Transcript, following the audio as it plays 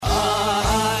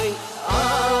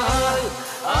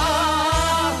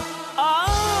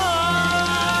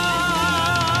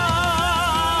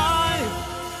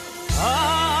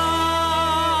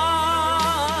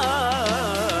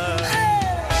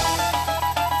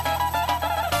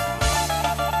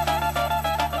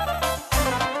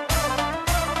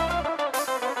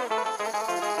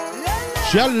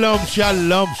Shalom,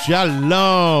 shalom,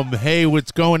 shalom. Hey,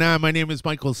 what's going on? My name is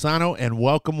Michael Sano, and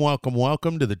welcome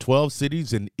to the 12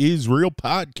 Cities in Israel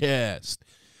podcast,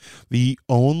 the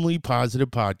only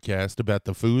positive podcast about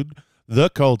the food, the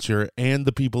culture, and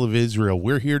the people of Israel.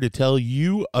 We're here to tell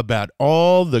you about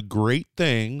all the great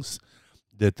things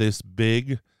that this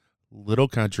big little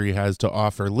country has to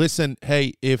offer. Listen,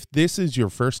 hey, if this is your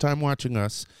first time watching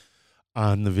us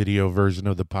on the video version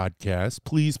of the podcast,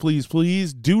 please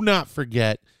do not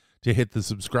forget to hit the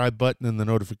subscribe button and the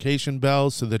notification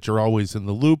bell so that you're always in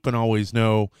the loop and always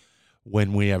know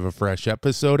when we have a fresh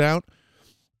episode out.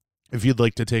 If you'd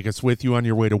like to take us with you on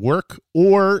your way to work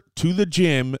or to the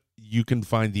gym, you can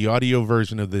find the audio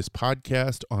version of this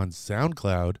podcast on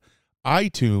SoundCloud,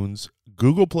 iTunes,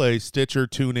 Google Play, Stitcher,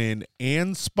 TuneIn,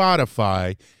 and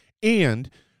Spotify. And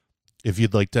if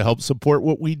you'd like to help support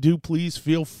what we do, please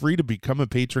feel free to become a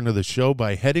patron of the show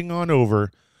by heading on over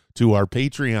to our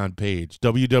Patreon page,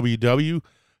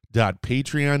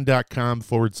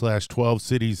 www.patreon.com/12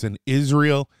 cities in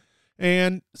Israel,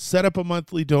 and set up a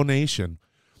monthly donation.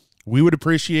 We would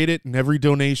appreciate it, and every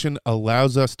donation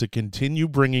allows us to continue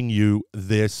bringing you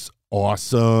this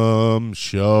awesome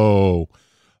show.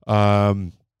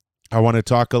 I want to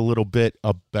talk a little bit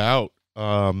about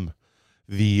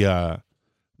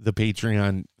the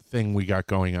Patreon thing we got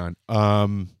going on,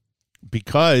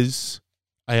 because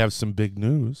I have some big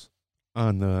news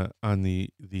on the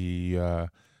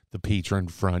patron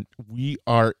front. We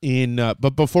are in,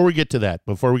 but before we get to that,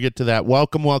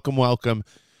 welcome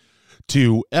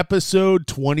to episode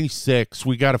 26.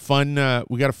 We got a fun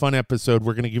episode.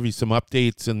 We're going to give you some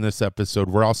updates in this episode.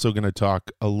 We're also going to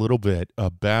talk a little bit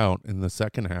about, in the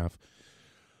second half,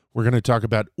 we're going to talk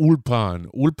about Ulpan.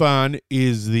 Ulpan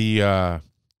is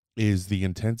the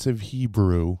intensive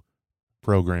Hebrew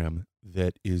program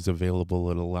that is available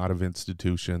at a lot of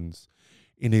institutions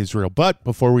in Israel. But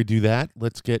before we do that,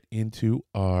 let's get into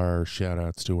our shout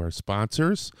outs to our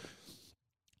sponsors.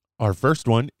 Our first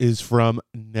one is from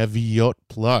Neviot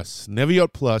Plus.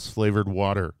 Neviot Plus flavored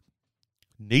water.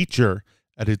 Nature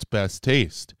at its best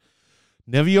taste.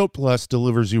 Neviot Plus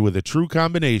delivers you with a true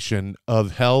combination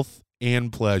of health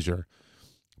and pleasure.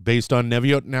 Based on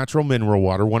Neviot natural mineral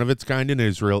water, one of its kind in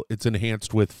Israel, it's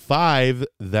enhanced with 5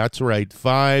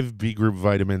 B group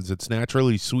vitamins. It's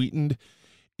naturally sweetened.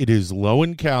 It is low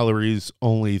in calories,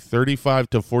 only 35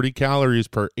 to 40 calories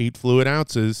per 8 fluid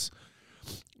ounces.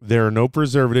 There are no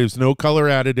preservatives, no color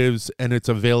additives, and it's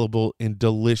available in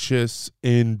delicious,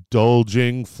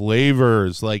 indulging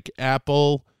flavors like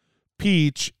apple,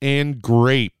 peach, and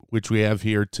grape, which we have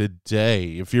here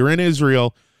today. If you're in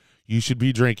Israel, you should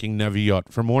be drinking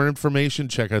Neviot. For more information,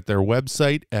 check out their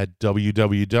website at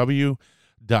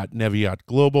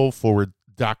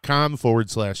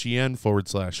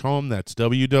www.neviotglobal.com/en/home. That's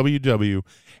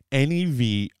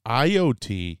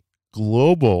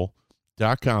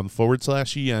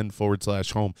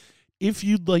www.neviotglobal.com/en/home. If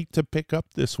you'd like to pick up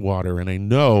this water, and I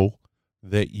know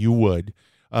that you would,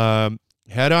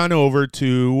 head on over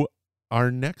to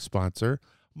our next sponsor,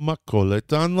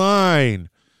 Makolet Online.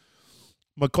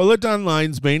 Makolet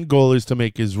Online's main goal is to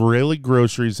make Israeli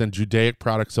groceries and Judaic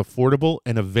products affordable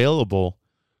and available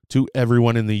to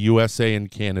everyone in the USA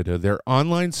and Canada. Their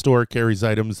online store carries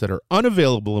items that are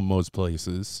unavailable in most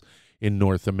places in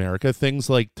North America. Things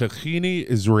like tahini,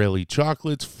 Israeli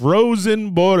chocolates,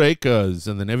 frozen borekas,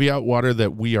 and the Neviot water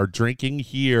that we are drinking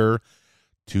here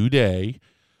today.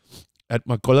 At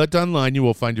Makolet Online, you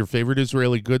will find your favorite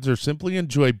Israeli goods or simply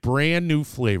enjoy brand new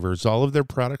flavors. All of their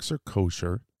products are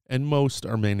kosher, and most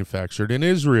are manufactured in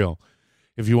Israel.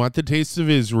 If you want the taste of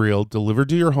Israel delivered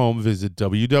to your home, visit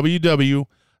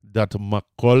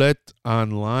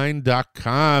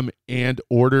www.makoletonline.com and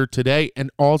order today.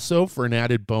 And also, for an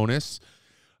added bonus,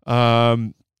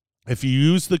 if you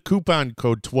use the coupon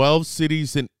code 12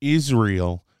 cities in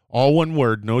Israel, all one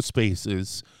word, no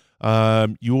spaces,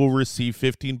 you will receive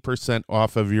 15%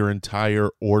 off of your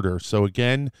entire order. So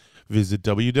again, visit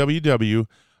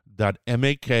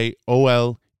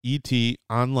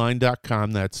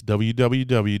www.makoletonline.com. That's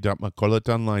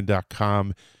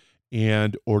www.makoletonline.com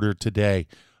and order today.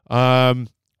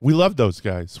 We love those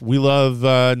guys. We love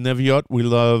Neviot. We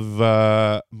love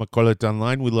Makolet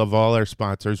Online. We love all our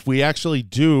sponsors. We actually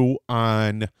do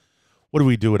on, what do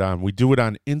we do it on? We do it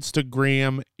on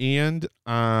Instagram and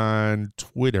on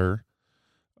Twitter,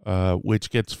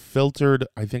 which gets filtered.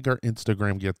 I think our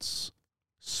Instagram gets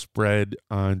spread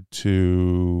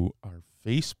onto our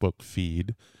Facebook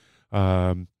feed.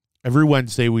 Every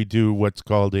Wednesday we do what's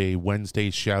called a Wednesday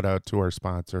shout out to our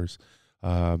sponsors.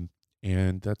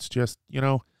 And that's just,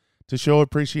 to show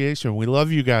appreciation. We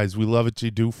love you guys. We love what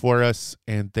you do for us,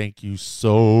 and thank you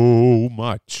so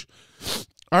much.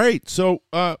 All right, so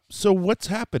what's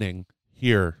happening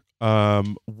here?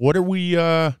 What are we?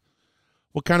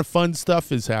 What kind of fun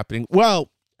stuff is happening?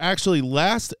 Well, actually,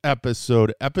 last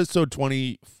episode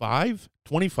 25,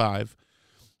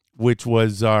 which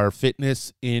was our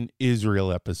Fitness in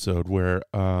Israel episode, where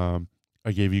I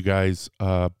gave you guys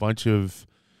a bunch of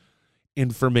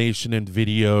information and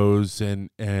videos,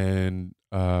 and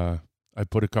I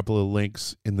put a couple of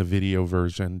links in the video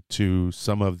version to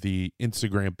some of the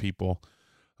Instagram people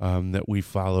that we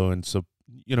follow, and so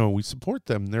we support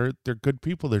them. They're good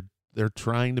people. They're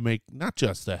trying to make not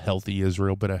just a healthy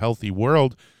Israel, but a healthy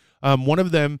world. One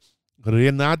of them,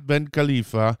 Rinat Ben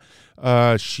Khalifa,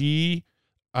 I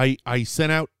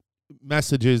sent out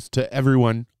messages to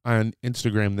everyone on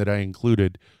Instagram that I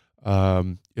included.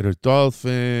 Iris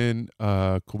Dolphin,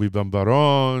 Kobe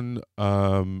Bambaron,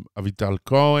 Avital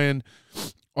Cohen,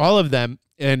 all of them.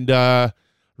 And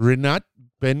Rinat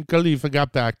Ben Khalifa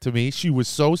got back to me. She was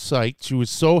so psyched. She was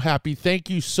so happy. Thank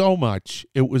you so much.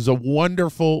 It was a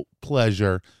wonderful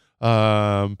pleasure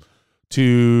to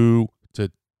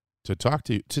talk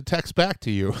to you, to text back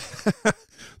to you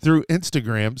through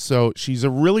Instagram. So she's a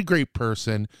really great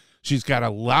person. She's got a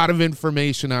lot of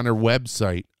information on her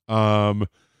website.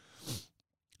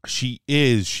 She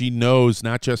knows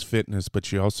not just fitness, but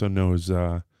she also knows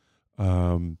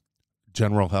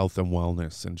general health and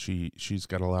wellness, and she's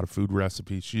got a lot of food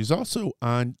recipes. She's also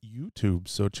on YouTube,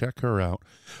 so check her out.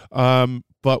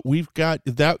 But we've got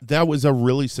that was a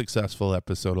really successful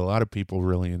episode. A lot of people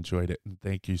really enjoyed it, and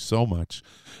thank you so much.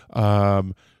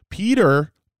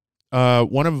 Peter,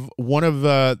 one of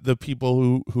the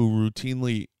people who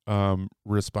routinely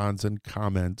responds and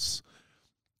comments,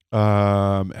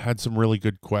 had some really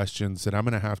good questions that I'm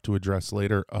going to have to address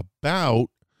later about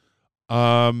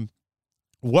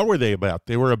what were they about?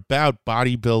 They were about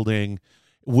bodybuilding,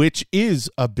 which is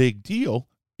a big deal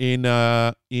in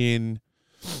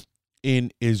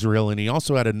Israel, and he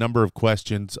also had a number of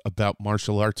questions about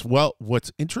martial arts. Well,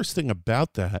 what's interesting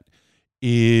about that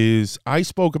is I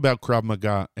spoke about Krav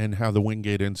Maga and how the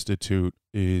Wingate Institute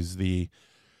is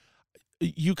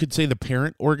you could say the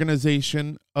parent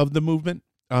organization of the movement,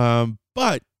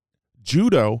 but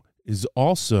judo is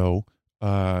also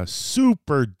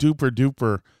super duper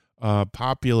duper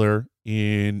popular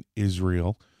in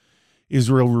Israel.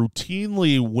 Israel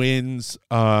routinely wins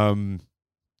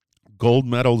gold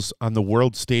medals on the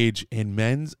world stage in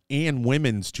men's and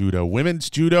women's judo.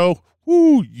 Women's judo,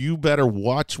 you better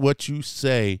watch what you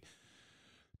say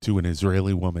to an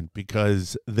Israeli woman,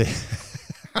 because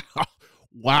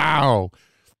wow,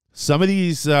 some of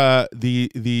these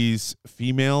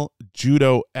female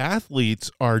judo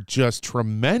athletes are just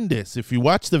tremendous. If you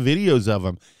watch the videos of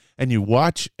them, and you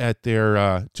watch at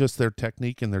their just their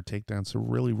technique and their takedowns, are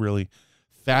really, really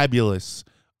fabulous,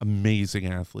 amazing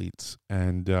athletes.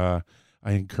 And I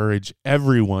encourage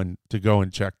everyone to go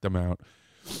and check them out.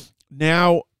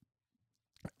 Now,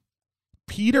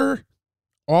 Peter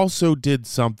also did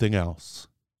something else,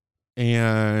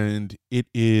 and it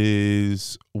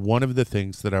is one of the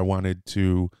things that I wanted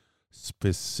to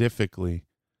specifically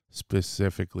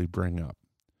bring up.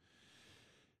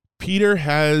 Peter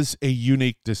has a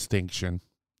unique distinction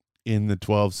in the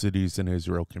 12 cities in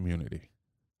Israel community.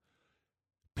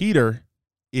 Peter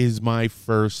is my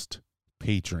first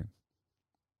patron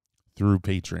through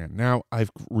Patreon. Now, I've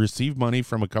received money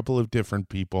from a couple of different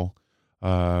people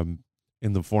in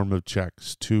the form of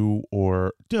checks,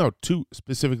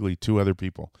 specifically two other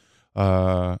people.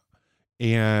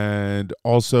 And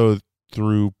also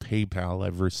through PayPal,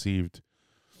 I've received,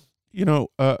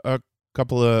 a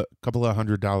couple of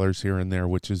 $100 here and there,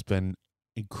 which has been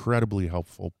incredibly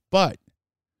helpful. But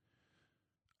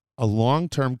a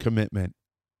long-term commitment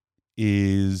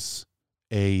is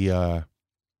the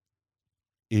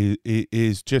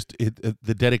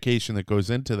dedication that goes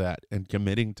into that, and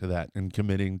committing to that, and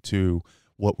committing to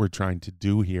what we're trying to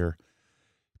do here.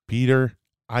 Peter,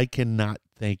 I cannot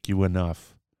thank you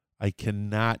enough. I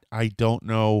don't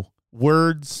know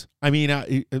words. I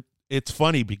mean, it's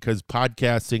funny because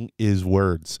podcasting is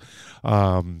words.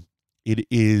 It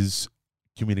is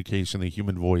communication, the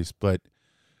human voice, but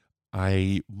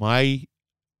my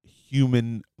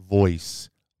human voice,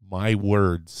 my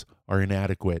words are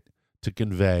inadequate to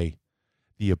convey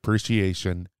the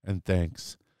appreciation and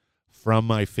thanks from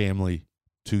my family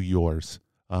to yours.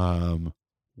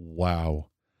 Wow.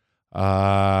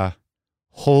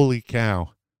 Holy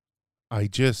cow.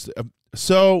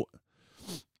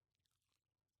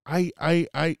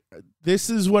 This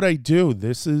is what I do.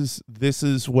 This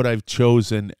is what I've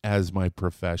chosen as my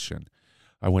profession.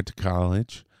 I went to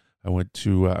college. I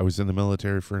was in the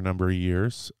military for a number of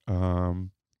years,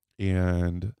 and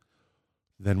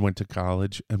then went to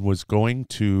college and was going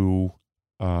to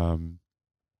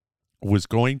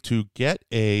get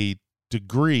a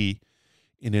degree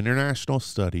in international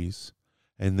studies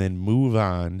and then move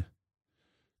on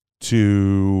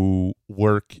to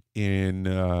work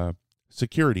in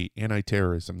security,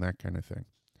 anti-terrorism, that kind of thing.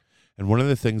 And one of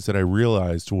the things that I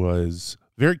realized was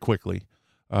very quickly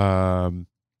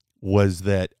was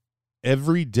that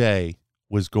every day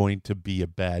was going to be a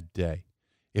bad day.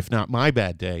 If not my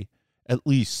bad day, at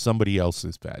least somebody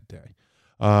else's bad day.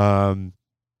 And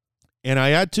I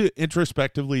had to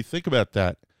introspectively think about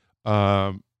that.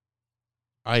 I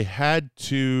had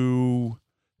to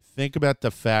think about the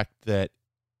fact that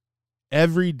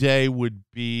every day would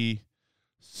be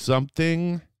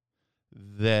something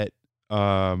that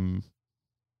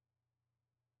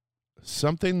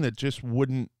just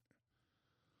wouldn't,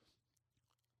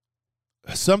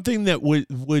 something that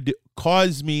would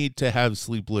cause me to have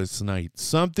sleepless nights,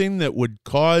 something that would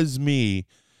cause me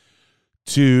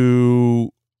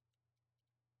to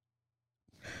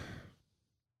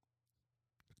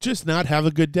just not have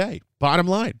a good day. Bottom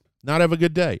line, not have a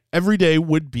good day. Every day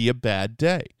would be a bad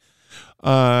day.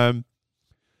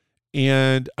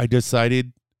 And I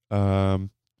decided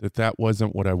that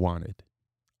wasn't what I wanted.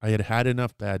 I had had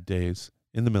enough bad days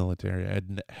in the military. I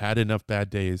had had enough bad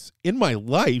days in my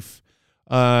life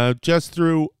just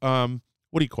through,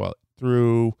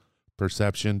 through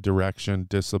perception, direction,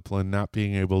 discipline, not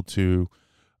being able to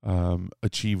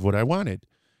achieve what I wanted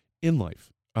in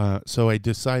life. So I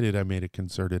decided, I made a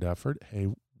concerted effort. Hey,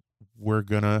 we're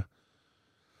gonna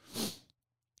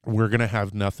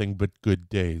have nothing but good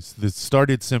days. This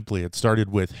started simply. It started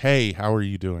with, hey, how are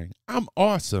you doing? I'm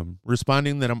awesome.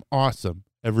 Responding that I'm awesome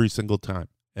every single time.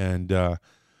 And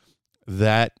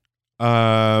that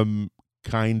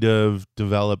kind of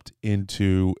developed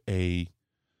into a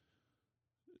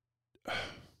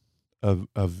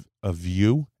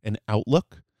view, an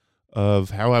outlook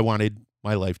of how I wanted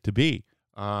my life to be.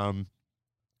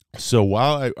 So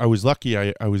while I was lucky,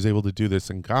 I was able to do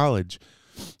this in college.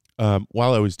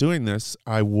 While I was doing this,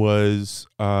 I was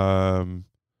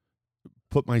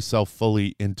put myself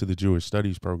fully into the Jewish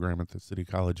Studies program at the City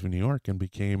College of New York and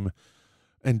became,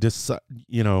 and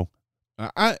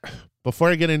before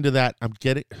I get into that,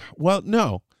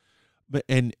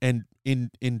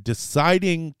 in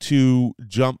deciding to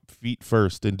jump feet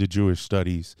first into Jewish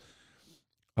Studies,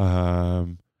 I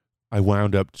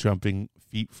wound up jumping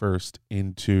feet first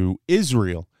into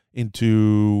Israel,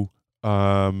 into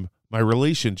my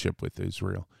relationship with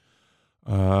Israel.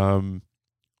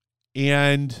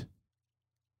 And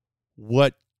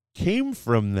what came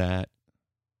from that,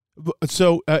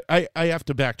 so I have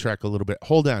to backtrack a little bit.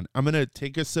 Hold on. I'm going to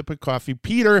take a sip of coffee.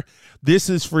 Peter, this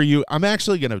is for you. I'm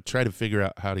actually going to try to figure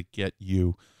out how to get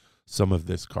you some of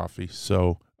this coffee.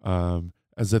 So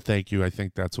as a thank you, I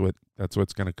think that's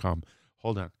what's going to come.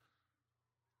 Hold on.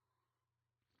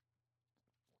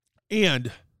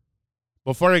 And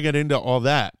before I get into all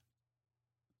that,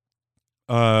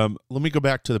 let me go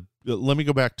back to the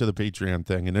Patreon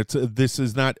thing, and this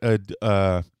is not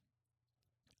a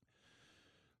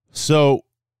so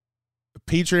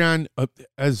Patreon,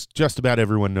 as just about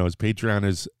everyone knows,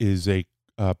 Patreon is a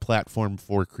platform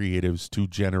for creatives to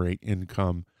generate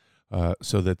income,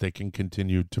 so that they can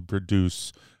continue to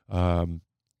produce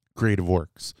creative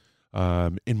works.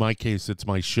 In my case, it's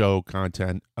my show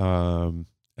content, and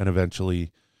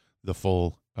eventually the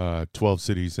full 12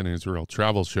 Cities in Israel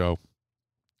travel show,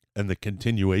 and the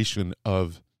continuation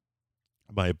of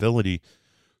my ability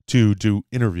to do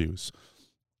interviews.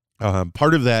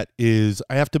 Part of that is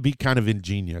I have to be kind of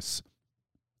ingenious.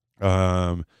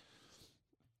 I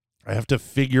have to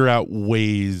figure out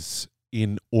ways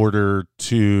in order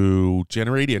to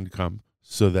generate income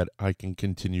so that I can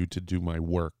continue to do my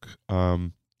work.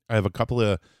 I have a couple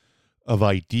of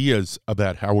ideas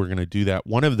about how we're going to do that.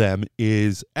 One of them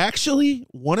is funny.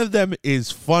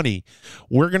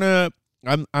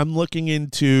 I'm looking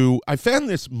into, I found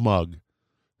this mug.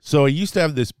 So I used to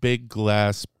have this big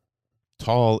glass,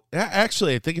 tall,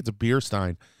 actually, I think it's a beer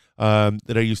stein,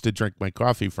 that I used to drink my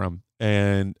coffee from.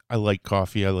 And I like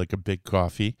coffee. I like a big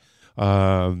coffee.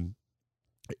 And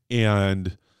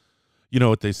you know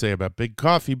what they say about big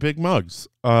coffee, big mugs.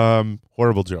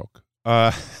 Horrible joke.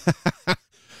 But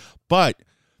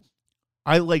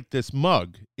I like this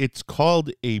mug. It's called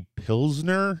a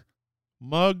Pilsner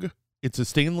mug. It's a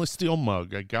stainless steel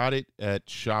mug. I got it at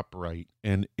ShopRite,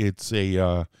 and it's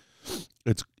just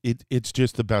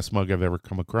the best mug I've ever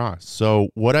come across. So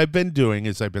what I've been doing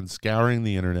is I've been scouring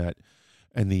the internet,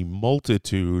 and the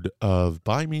multitude of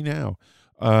buy me now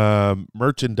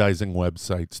merchandising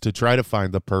websites to try to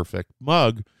find the perfect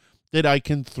mug that I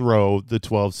can throw the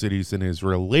 12 cities in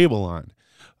Israel label on.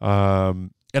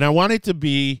 And I want it to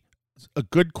be a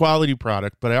good quality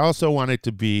product, but I also want it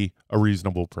to be a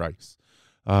reasonable price.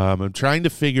 I'm trying to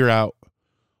figure out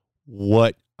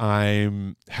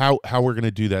how we're going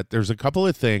to do that. There's a couple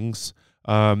of things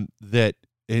that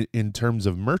in terms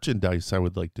of merchandise I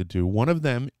would like to do. One of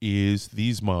them is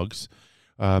these mugs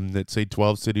that say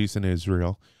 12 cities in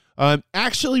Israel.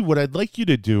 Actually, what I'd like you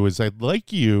to do is I'd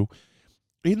like you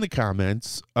in the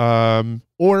comments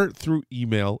or through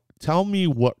email, tell me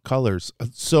what colors.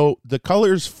 So the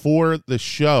colors for the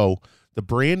show, the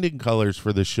branding colors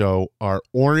for the show are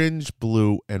orange,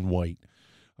 blue, and white.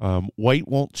 White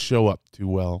won't show up too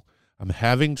well. I'm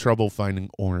having trouble finding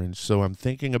orange, so I'm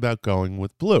thinking about going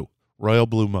with blue, royal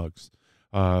blue mugs,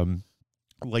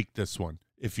 like this one.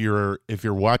 If you're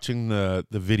watching the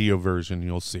video version,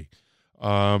 you'll see.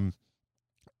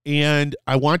 And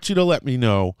I want you to let me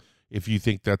know if you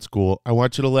think that's cool. I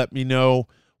want you to let me know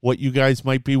what you guys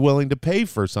might be willing to pay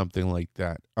for something like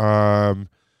that.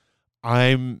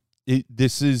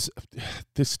 This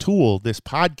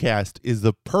podcast is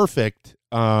the perfect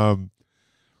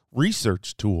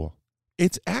research tool.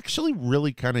 It's actually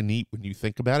really kind of neat when you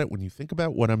think about it, when you think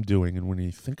about what I'm doing and when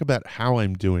you think about how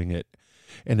I'm doing it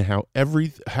and how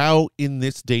in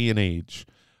this day and age,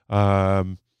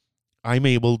 I'm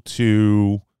able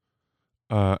to,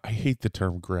 I hate the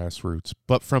term grassroots,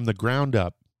 but from the ground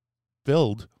up,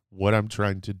 build what I'm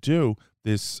trying to do,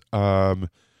 this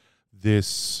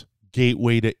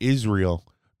gateway to Israel,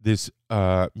 this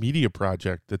media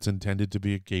project that's intended to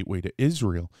be a gateway to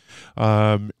Israel,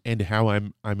 and how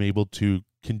I'm able to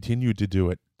continue to do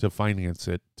it, to finance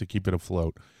it, to keep it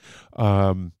afloat,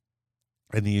 and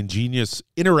the ingenious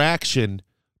interaction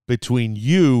between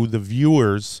you, the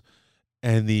viewers,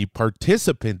 and the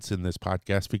participants in this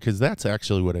podcast, because that's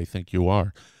actually what I think you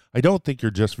are. I don't think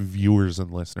you're just viewers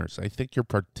and listeners. I think you're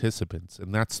participants,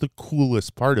 and that's the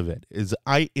coolest part of it, is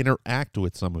I interact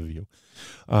with some of you.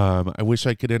 I wish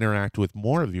I could interact with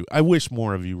more of you. I wish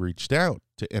more of you reached out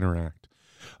to interact.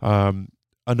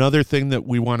 Another thing that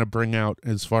we want to bring out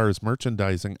as far as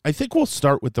merchandising, I think we'll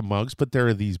start with the mugs, but there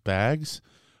are these bags.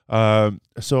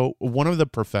 So one of the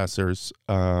professors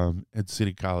at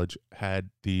City College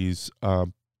had these,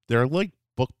 they're like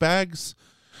book bags.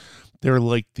 They're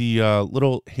like the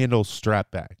little handle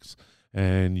strap bags,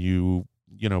 and you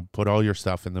put all your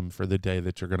stuff in them for the day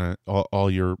that you're going to, all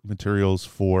your materials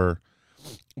for,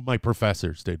 my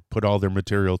professors did put all their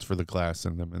materials for the class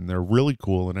in them, and they're really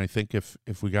cool. And I think if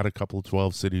we got a couple of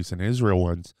 12 cities in Israel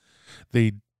ones,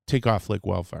 they take off like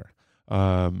wildfire.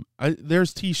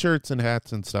 There's T-shirts and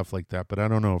hats and stuff like that, but I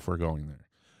don't know if we're going there.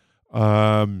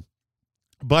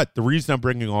 But the reason I'm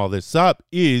bringing all this up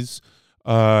is,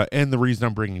 and the reason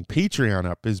I'm bringing Patreon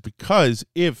up is because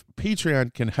if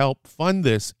Patreon can help fund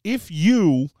this, if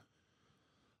you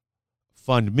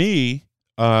fund me,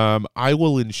 I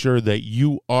will ensure that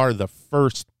you are the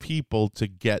first people to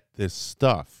get this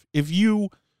stuff. If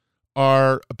you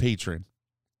are a patron,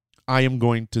 I am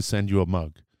going to send you a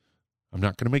mug. I'm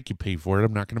not going to make you pay for it.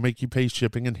 I'm not going to make you pay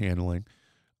shipping and handling.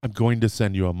 I'm going to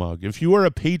send you a mug. If you are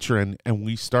a patron and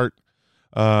we start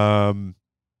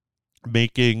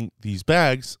making these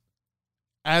bags,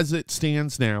 as it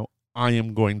stands now, I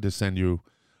am going to send you,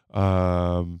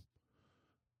 well,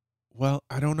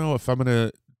 I don't know if I'm going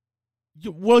to,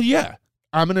 well, yeah,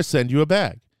 I'm going to send you a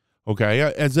bag, okay,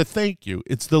 as a thank you.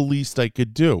 It's the least I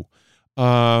could do.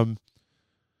 So,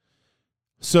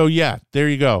 yeah, there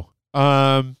you go.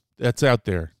 That's out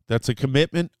there. That's a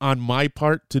commitment on my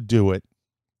part to do it.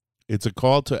 It's a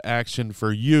call to action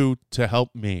for you to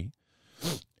help me.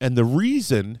 And the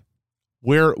reason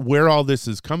where all this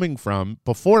is coming from,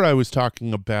 before I was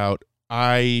talking about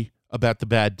the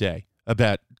bad day,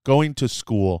 about going to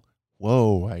school.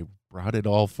 Whoa, I brought it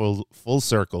all full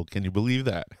circle. Can you believe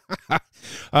that?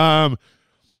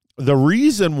 The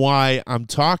reason why I'm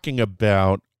talking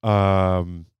about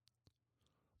my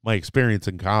experience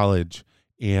in college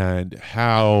and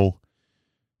how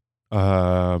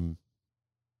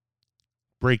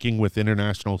breaking with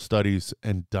international studies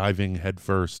and diving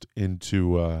headfirst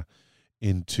into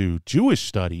Jewish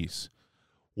studies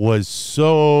was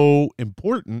so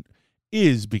important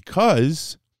is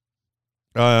because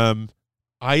I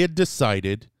had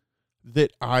decided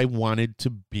that I wanted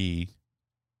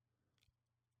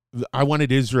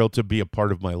Israel to be a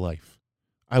part of my life.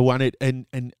 I wanted, and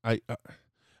I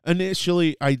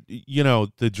initially,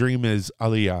 the dream is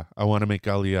Aliyah. I want to make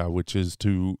Aliyah, which is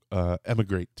to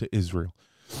emigrate to Israel.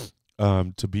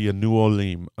 to be a new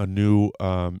olim, a new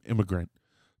immigrant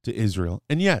to Israel.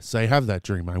 And yes, I have that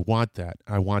dream. I want that.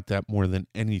 I want that more than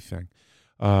anything.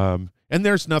 And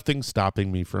there's nothing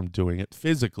stopping me from doing it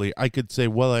physically. I could say,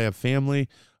 well, I have family.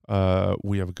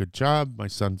 We have a good job. My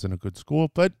son's in a good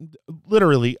school. But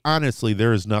literally, honestly,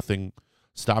 there is nothing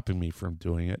stopping me from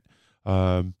doing it.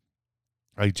 Where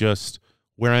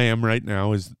I am right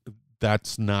now is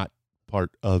that's not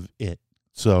part of it.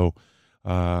 So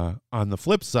on the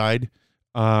flip side,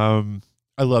 I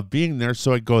love being there.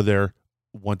 So I go there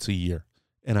once a year.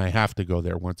 And I have to go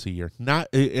there once a year.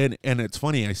 And it's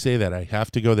funny, I say that I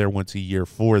have to go there once a year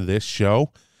for this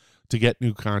show to get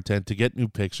new content, to get new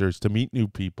pictures, to meet new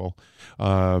people,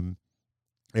 and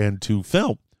to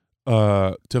film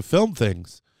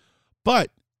things. But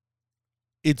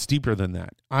it's deeper than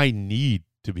that. I need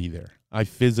to be there. I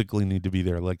physically need to be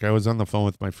there. Like I was on the phone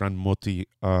with my friend Moti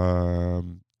day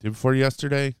before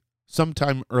yesterday,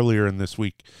 sometime earlier in this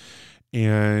week.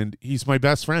 And he's my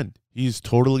best friend. He's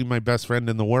totally my best friend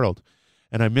in the world.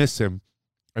 And I miss him.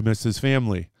 I miss his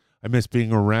family. I miss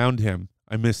being around him.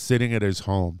 I miss sitting at his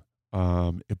home.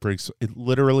 It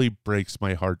literally breaks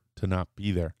my heart to not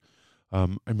be there.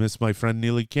 I miss my friend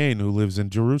Neely Kane, who lives in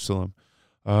Jerusalem.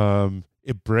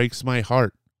 It breaks my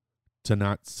heart to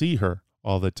not see her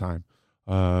all the time.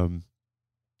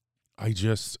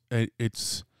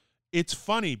 It's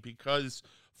funny because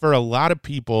for a lot of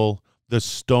people, the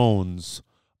Stones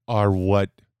are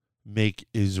what make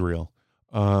Israel.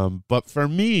 But for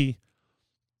me,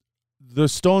 the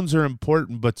Stones are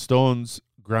important, but Stones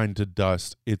grind to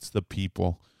dust. It's the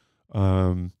people.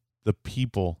 The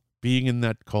people, being in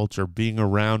that culture, being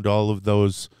around all of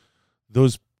those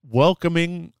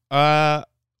welcoming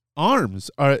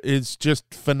arms is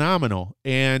just phenomenal.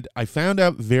 And I found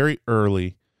out very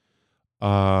early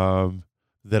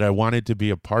that I wanted to be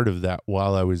a part of that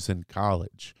while I was in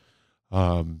college.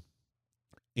 And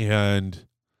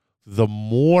the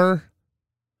more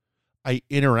I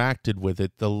interacted with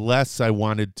it, the less I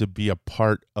wanted to be a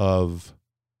part of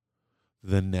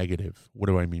the negative. What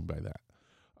do I mean by that?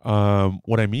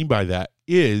 What I mean by that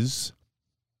is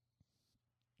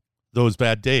those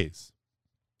bad days.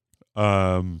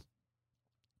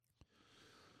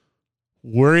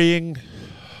 Worrying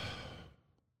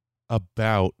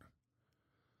about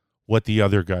what the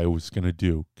other guy was going to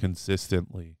do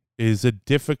consistently is a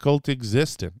difficult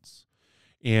existence.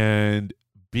 And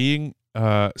being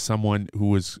someone who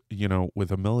was,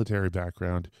 with a military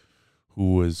background,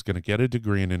 who was going to get a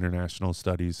degree in international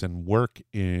studies and work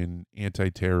in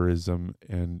anti-terrorism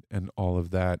and all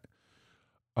of that,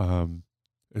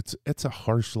 it's a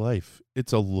harsh life.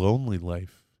 It's a lonely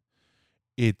life.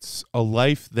 It's a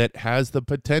life that has the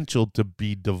potential to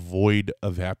be devoid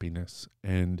of happiness.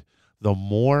 And the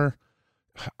more,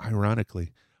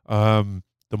 ironically,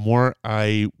 the more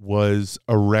I was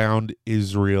around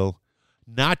Israel,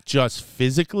 not just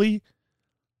physically,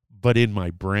 but in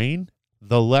my brain,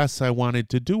 the less I wanted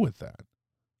to do with that.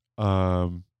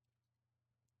 And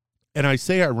I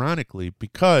say ironically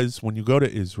because when you go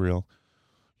to Israel,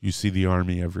 you see the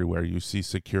army everywhere. You see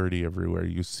security everywhere.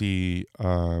 You see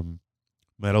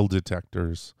metal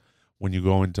detectors when you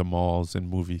go into malls and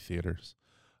movie theaters,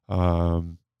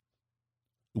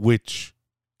 which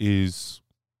is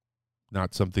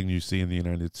not something you see in the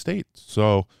United States.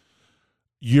 So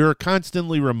you're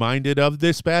constantly reminded of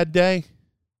this bad day,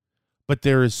 but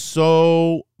there is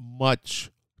so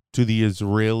much to the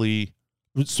Israeli,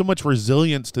 so much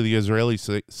resilience to the Israeli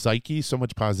psyche, so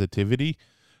much positivity.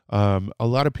 A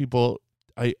lot of people,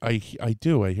 I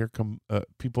hear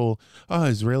people,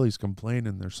 Israelis complain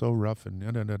and they're so rough and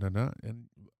and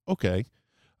okay,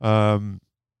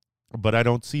 but I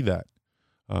don't see that.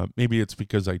 Maybe it's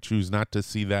because I choose not to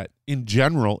see that in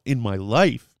general in my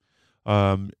life.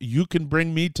 You can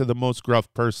bring me to the most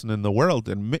gruff person in the world,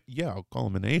 and I'll call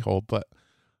him an a-hole, but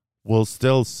we'll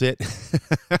still sit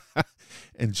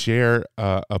and share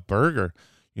a burger.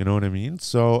 You know what I mean?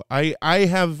 So I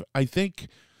think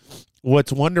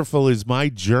what's wonderful is my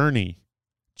journey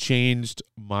changed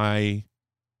my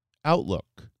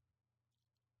outlook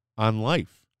on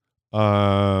life.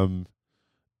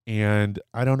 And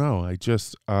I don't know. I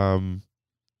just, I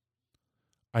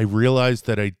realized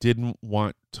that I didn't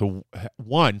want to,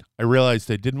 I realized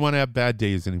I didn't want to have bad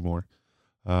days anymore.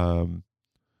 And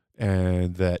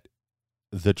that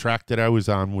the track that I was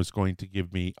on was going to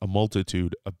give me a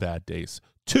multitude of bad days.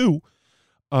 2,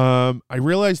 I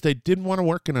realized I didn't want to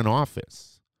work in an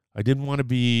office. I didn't want to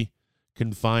be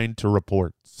confined to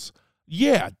reports.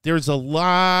 Yeah, there's a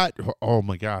lot. Oh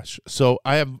my gosh. So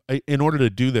in order to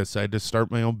do this, I had to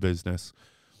start my own business.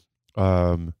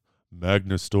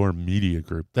 Magnastor Media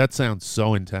Group. That sounds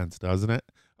so intense, doesn't it?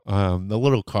 The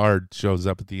little card shows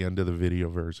up at the end of the video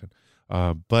version.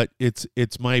 But it's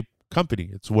my company.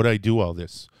 It's what I do all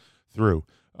this through.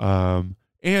 And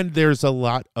there's a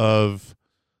lot of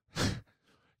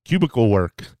cubicle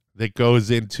work that goes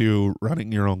into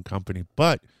running your own company.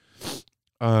 But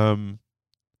I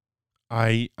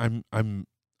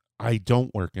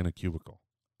don't work in a cubicle.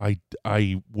 I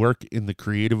work in the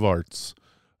creative arts,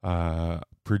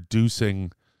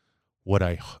 producing what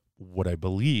I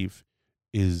believe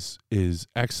is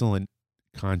excellent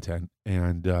content,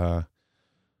 and I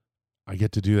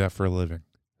get to do that for a living.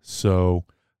 So,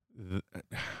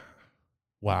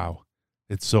 wow,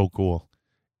 it's so cool.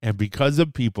 And because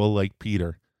of people like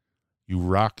Peter, you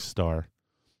rock star,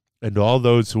 and all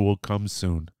those who will come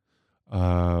soon,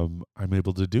 I'm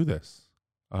able to do this.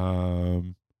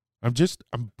 I'm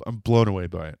blown away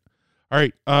by it. All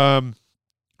right.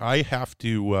 I have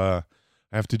to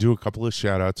do a couple of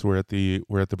shout outs. We're at the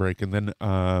break. And then,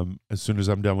 as soon as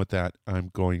I'm done with that, I'm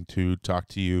going to talk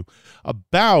to you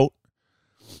about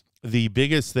the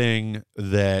biggest thing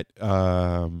that,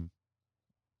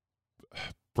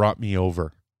 brought me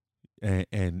over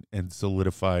and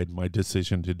solidified my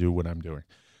decision to do what I'm doing.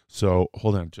 So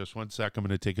hold on just one sec. I'm going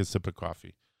to take a sip of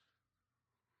coffee.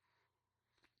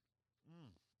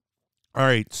 All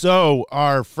right, so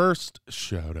our first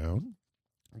shout out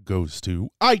goes to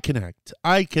iConnect.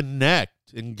 iConnect,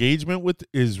 engagement with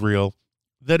Israel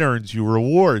that earns you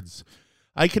rewards.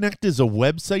 iConnect is a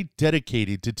website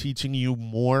dedicated to teaching you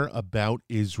more about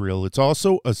Israel. It's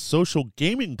also a social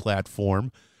gaming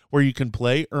platform where you can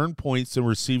play, earn points, and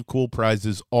receive cool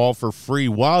prizes all for free.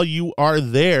 While you are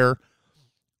there,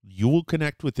 you will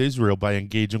connect with Israel by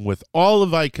engaging with all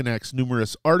of iConnect's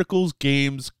numerous articles,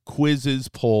 games, quizzes,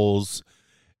 polls,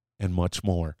 and much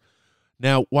more.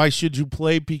 Now, why should you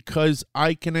play? Because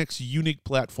iConnect's unique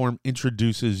platform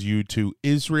introduces you to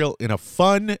Israel in a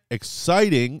fun,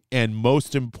 exciting, and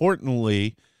most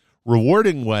importantly,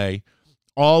 rewarding way,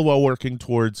 all while working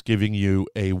towards giving you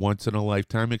a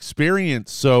once-in-a-lifetime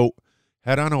experience. So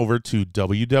head on over to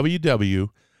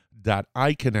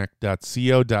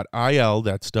www.iconnect.co.il.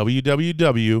 That's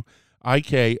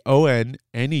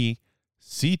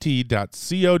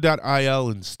www.iconnect.co.il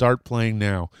and start playing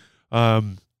now.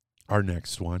 Our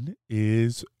next one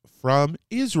is from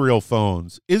Israel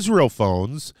Phones. Israel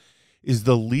Phones is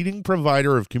the leading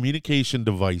provider of communication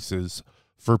devices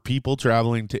for people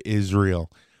traveling to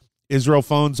Israel. Israel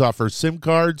Phones offers SIM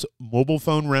cards, mobile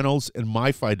phone rentals, and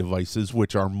MiFi devices,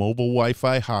 which are mobile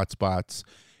Wi-Fi hotspots,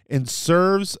 and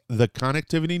serves the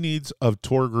connectivity needs of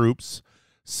tour groups,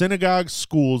 synagogues,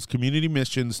 schools, community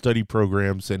mission study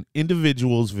programs, and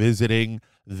individuals visiting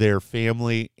their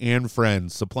family and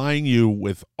friends, supplying you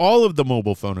with all of the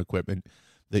mobile phone equipment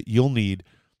that you'll need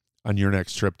on your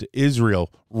next trip to Israel.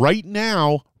 Right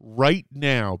now,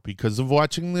 because of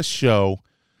watching this show,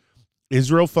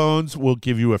 Israel Phones will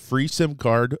give you a free SIM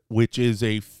card, which is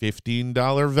a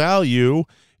 $15 value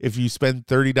if you spend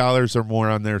 $30 or more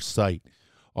on their site.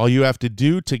 All you have to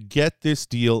do to get this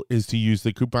deal is to use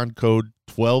the coupon code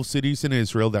 12 Cities in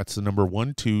Israel. That's the number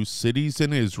 12 Cities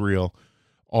in Israel.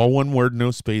 All one word,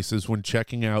 no spaces, when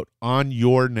checking out on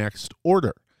your next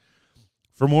order.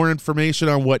 For more information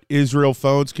on what Israel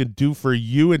Phones can do for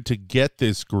you and to get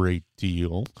this great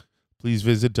deal, please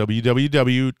visit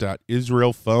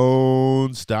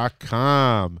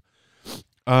www.israelphones.com.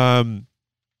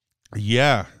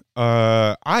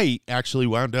 I actually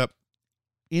wound up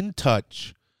in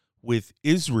touch with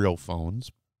Israel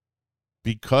Phones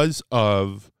because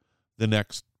of the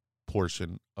next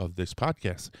portion of this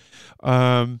podcast.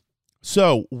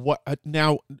 So what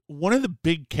now? One of the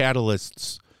big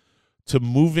catalysts to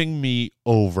moving me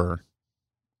over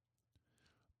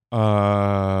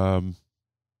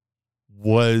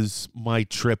was my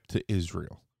trip to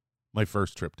Israel, my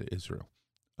first trip to Israel,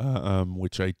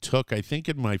 which I took, I think,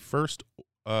 in my first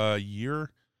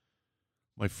year,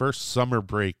 my first summer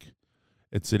break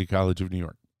at City College of New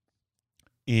York.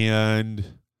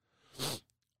 And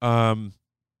I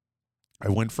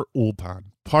went for Ulpan.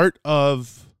 Part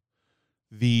of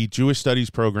the Jewish Studies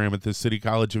program at the City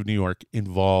College of New York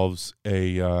involves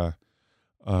a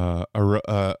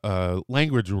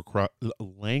language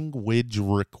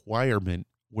requirement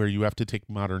where you have to take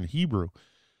modern Hebrew.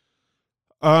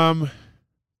 I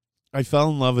fell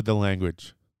in love with the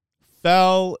language.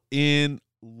 Fell in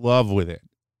love with it.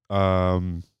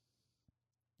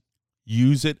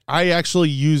 Use it. I actually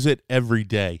use it every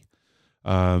day,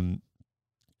 in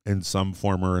some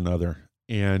form or another.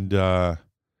 And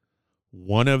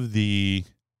one of the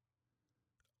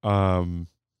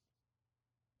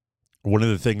one of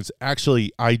the things,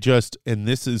 actually, and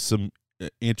this is some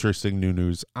interesting new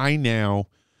news. I now,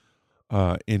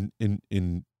 in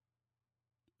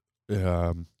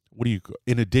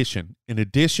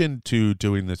addition to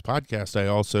doing this podcast, I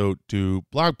also do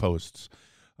blog posts.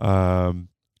 I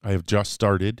have just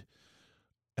started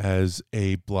as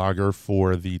a blogger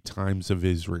for the Times of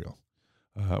Israel,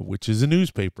 which is a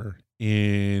newspaper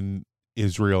in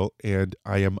Israel, and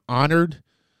I am honored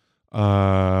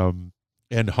and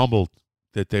humbled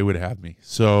that they would have me.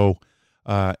 So,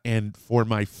 and for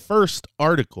my first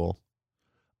article,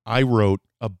 I wrote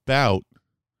about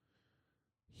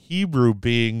Hebrew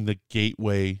being the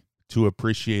gateway to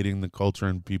appreciating the culture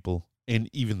and people and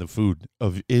even the food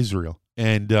of Israel.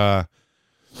 And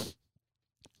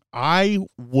I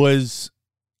was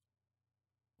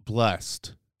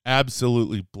blessed,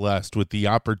 absolutely blessed, with the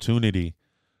opportunity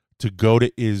to go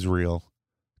to Israel,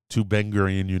 to Ben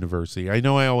Gurion University. I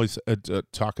know I always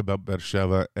talk about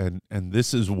Beersheba, and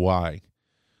this is why.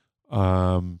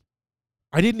 I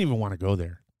didn't even want to go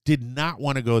there. Did not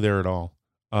want to go there at all.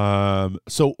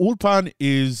 So Ulpan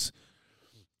is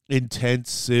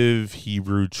intensive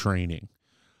Hebrew training.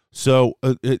 So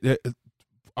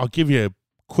I'll give you a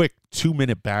quick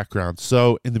 2-minute background.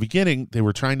 So in the beginning, they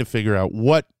were trying to figure out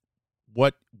what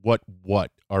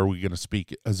are we going to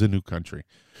speak as a new country.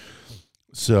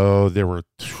 So there were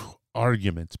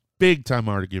arguments, big time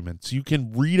arguments. You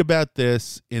can read about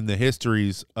this in the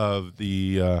histories of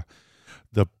the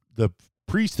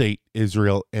pre-state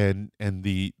Israel and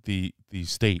the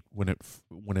state when it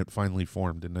finally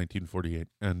formed in 1948.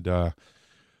 And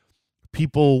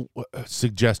people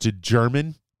suggested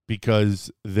German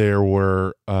because there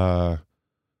were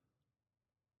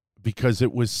because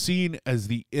it was seen as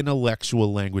the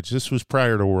intellectual language. This was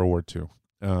prior to World War II.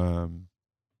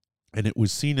 And it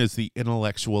was seen as the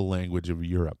intellectual language of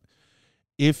Europe.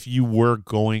 If you were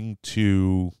going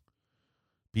to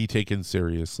be taken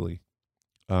seriously,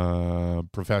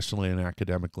 professionally and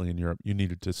academically in Europe, you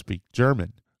needed to speak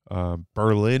German.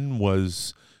 Berlin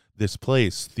was this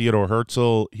place. Theodor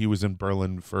Herzl, he was in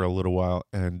Berlin for a little while,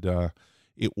 and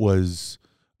it was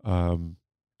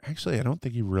actually, I don't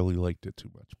think he really liked it too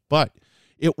much, but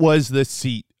it was the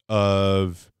seat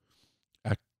of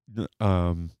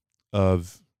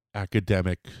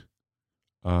academic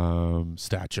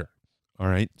stature. All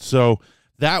right, so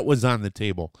that was on the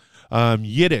table.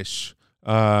 Yiddish,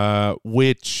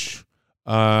 which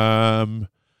there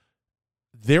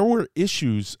were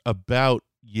issues about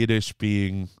Yiddish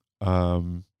being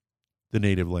the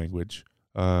native language.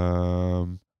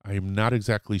 I am not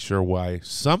exactly sure why.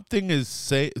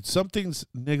 Something's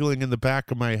niggling in the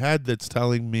back of my head that's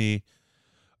telling me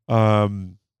that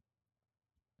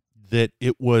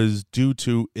it was due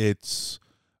to its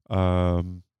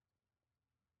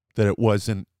that it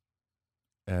wasn't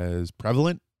as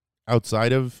prevalent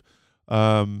outside of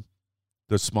the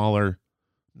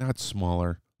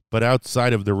but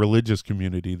outside of the religious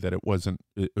community, that it wasn't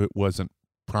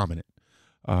prominent.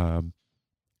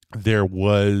 There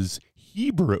was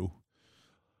Hebrew,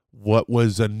 what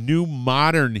was a new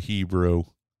modern Hebrew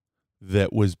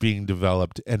that was being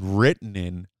developed and written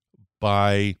in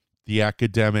by the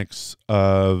academics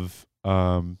of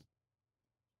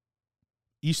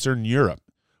Eastern Europe,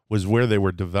 was where they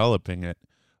were developing it.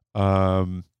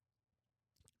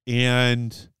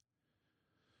 And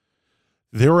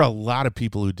there were a lot of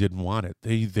people who didn't want it.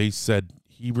 They said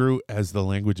Hebrew as the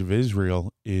language of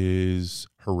Israel is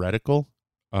heretical.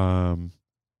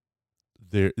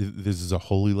 This is a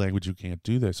holy language. You can't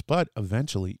do this. But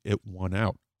eventually it won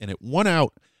out. And it won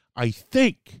out, I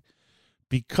think,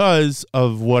 because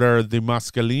of what are the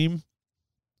Maskalim,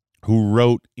 who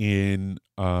wrote in,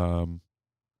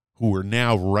 who are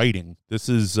now writing. This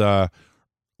is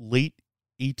late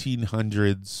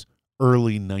 1800s,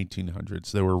 early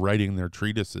 1900s. They were writing their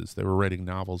treatises. They were writing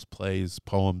novels, plays,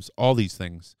 poems, all these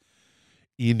things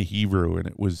in Hebrew. And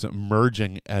it was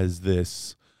emerging as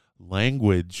this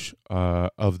language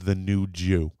of the new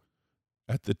Jew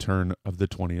at the turn of the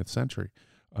 20th century,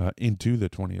 into the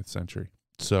 20th century.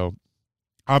 So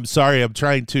I'm sorry. I'm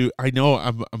trying to. I know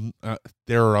I'm.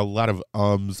 There are a lot of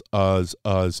ums,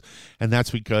 uhs, and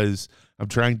that's because I'm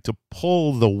trying to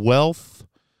pull the wealth,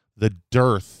 the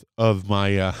dearth of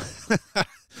my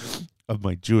of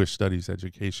my Jewish studies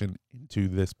education into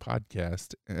this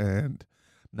podcast and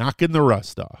knocking the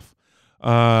rust off.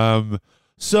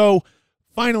 So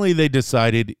finally, they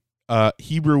decided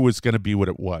Hebrew was going to be what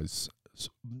it was.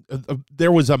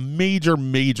 There was a major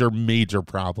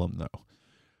problem, though.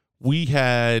 We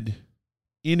had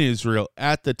in Israel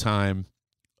at the time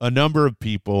a number of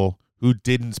people who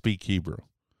didn't speak Hebrew.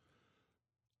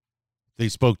 They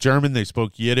spoke German, they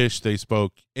spoke Yiddish, they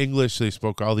spoke English, they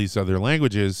spoke all these other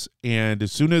languages. And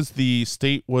as soon as the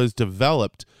state was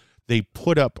developed, they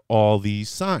put up all these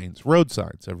signs, road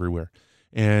signs everywhere,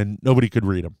 and nobody could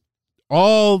read them.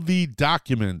 All the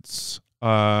documents,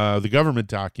 the government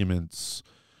documents,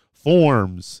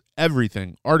 forms,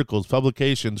 everything, articles,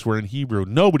 publications were in Hebrew.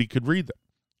 Nobody could read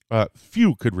them.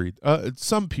 Few could read.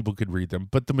 Some people could read them,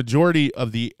 but the majority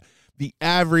of the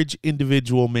average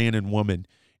individual man and woman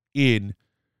in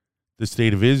the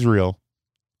state of Israel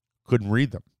couldn't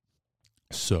read them.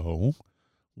 So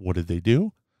what did they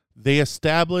do? They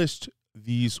established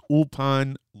these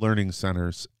Ulpan learning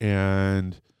centers,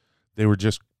 and they were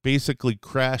just basically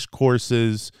crash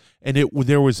courses, and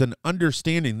there was an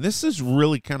understanding. This is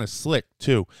really kind of slick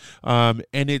too, and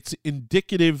it's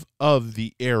indicative of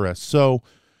the era. So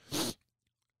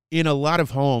in a lot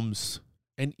of homes,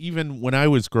 and even when I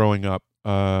was growing up,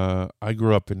 I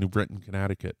grew up in New Britain,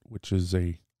 Connecticut, which is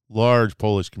a large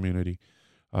Polish community,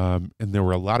 and there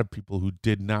were a lot of people who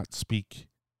did not speak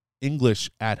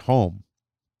English at home.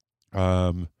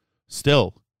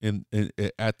 Still,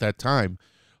 at that time,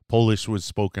 Polish was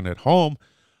spoken at home,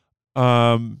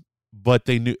 but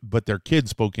their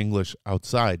kids spoke English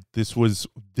outside. This is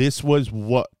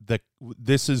what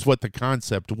the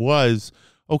concept was.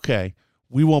 Okay,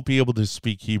 we won't be able to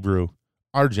speak Hebrew,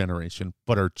 our generation,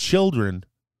 but our children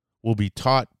will be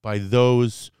taught by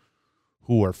those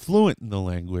who are fluent in the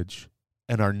language,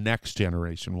 and our next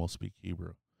generation will speak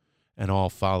Hebrew, and all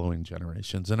following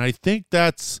generations. And I think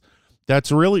that's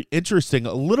really interesting,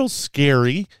 a little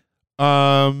scary,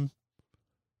 that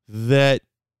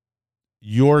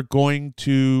you're going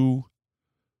to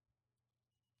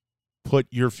put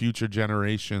your future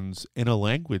generations in a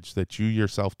language that you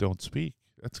yourself don't speak.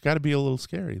 That's got to be a little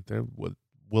scary.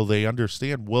 Will they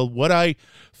understand? Will what I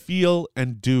feel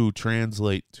and do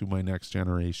translate to my next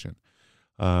generation?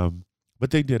 But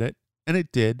they did it, and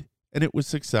it did, and it was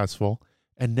successful.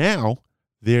 And now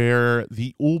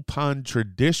the Ulpan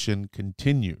tradition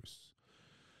continues.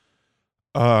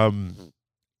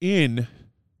 In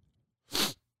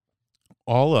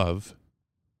all of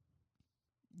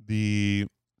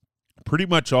pretty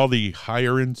much all the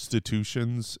higher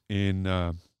institutions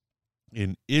in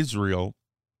Israel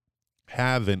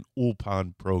have an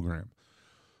Ulpan program.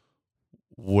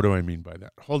 What do I mean by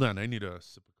that? Hold on, I need a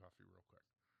sip of coffee real quick.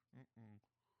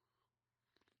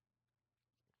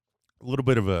 A little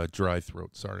bit of a dry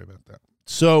throat. Sorry about that.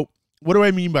 So, what do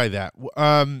I mean by that?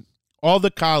 All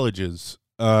the colleges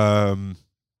in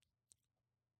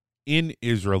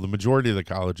Israel, the majority of the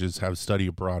colleges have study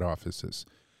abroad offices,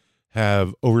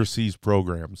 have overseas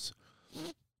programs.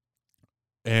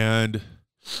 And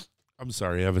I'm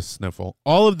sorry, I have a sniffle.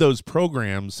 All of those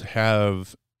programs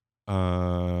have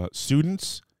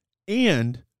students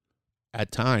and,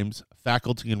 at times,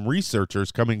 faculty and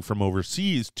researchers coming from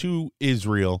overseas to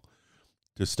Israel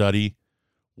to study,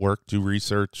 work, do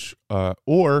research,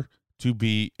 or to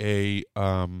be a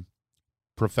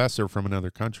professor from another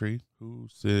country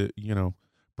who's,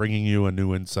 bringing you a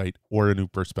new insight or a new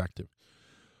perspective.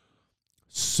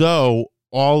 So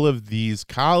all of these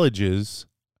colleges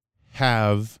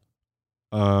have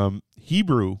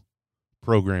Hebrew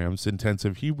programs,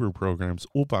 intensive Hebrew programs,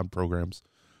 Ulpan programs.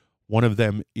 One of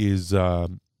them is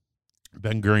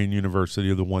Ben-Gurion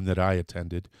University, the one that I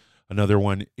attended. Another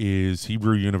one is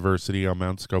Hebrew University on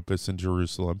Mount Scopus in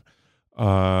Jerusalem.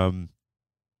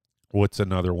 What's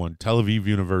another one? Tel Aviv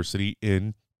University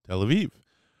in Tel Aviv.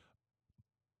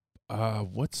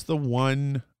 What's the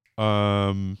one?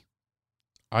 IDC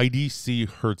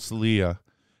Herzliya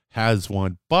has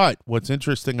one. But what's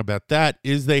interesting about that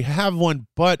is they have one,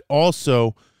 but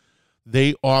also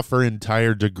they offer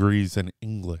entire degrees in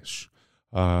English.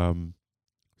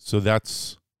 So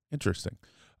that's interesting.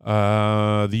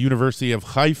 The University of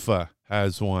Haifa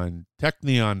has one.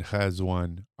 Technion has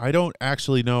one. I don't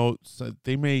actually know. So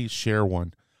they may share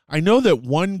one. I know that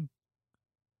one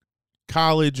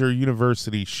college or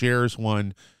university shares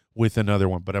one with another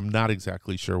one, but I'm not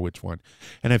exactly sure which one.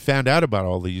 And I found out about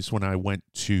all these when I went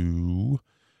to,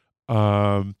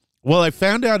 I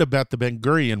found out about the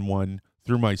Ben-Gurion one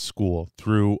through my school,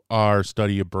 through our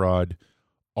study abroad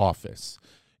office,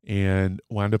 and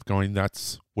wound up going,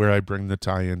 that's where I bring the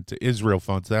tie-in to Israel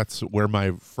Phones. That's where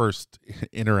my first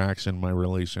interaction, my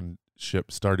relationship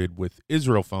started with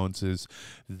Israel Phones, is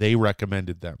they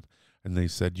recommended them. And they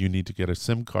said, you need to get a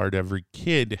SIM card. Every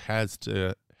kid has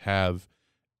to have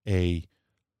a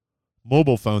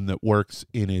mobile phone that works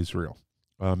in Israel.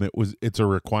 It's a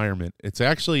requirement. It's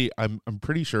actually, I'm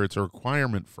pretty sure it's a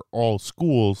requirement for all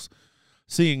schools,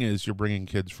 seeing as you're bringing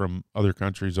kids from other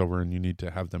countries over and you need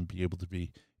to have them be able to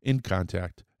be in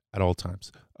contact at all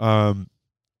times.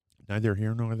 Neither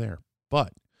here nor there.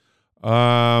 But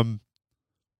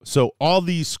so all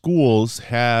these schools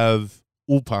have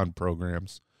Ulpan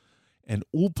programs, and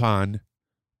Ulpan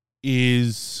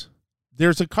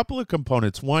there's a couple of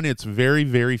components. One, it's very,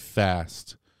 very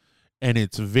fast, and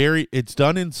it's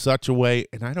done in such a way,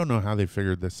 and I don't know how they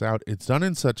figured this out. It's done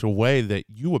in such a way that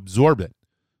you absorb it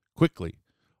quickly,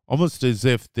 almost as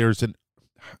if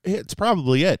it's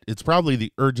probably it. It's probably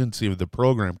the urgency of the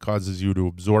program causes you to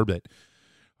absorb it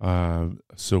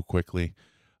so quickly.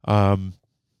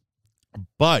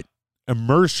 But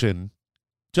immersion,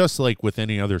 just like with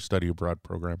any other study abroad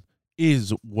program,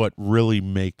 is what really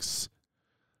makes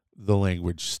the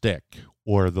language stick,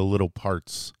 or the little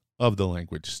parts of the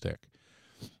language stick.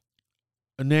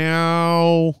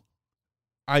 Now,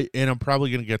 I'm probably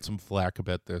going to get some flack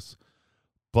about this,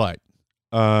 but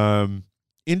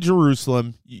in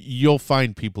Jerusalem, you'll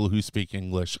find people who speak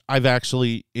English. I've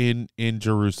actually, in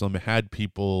Jerusalem, had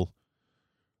people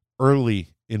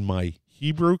early in my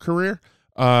Hebrew career,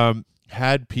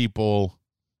 had people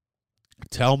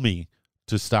tell me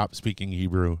to stop speaking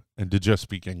Hebrew and to just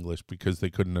speak English because they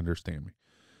couldn't understand me.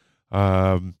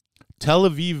 Tel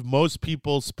Aviv, most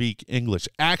people speak English.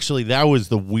 Actually, that was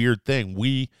the weird thing.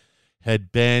 We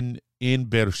had been in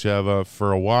Beersheba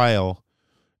for a while,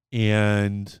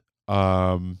 and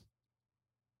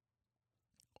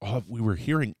we were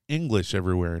hearing English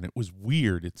everywhere, and it was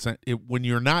weird. When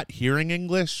you're not hearing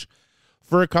English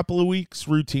for a couple of weeks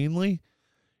routinely,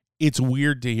 it's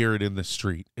weird to hear it in the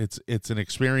street. It's an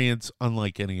experience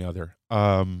unlike any other.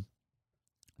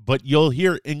 But you'll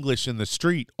hear English in the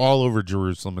street all over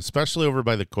Jerusalem, especially over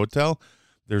by the Kotel.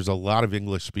 There's a lot of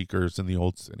English speakers in the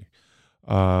Old City.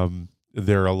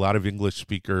 There are a lot of English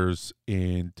speakers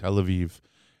in Tel Aviv.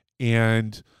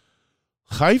 And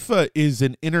Haifa is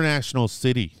an international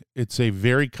city. It's a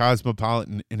very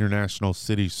cosmopolitan international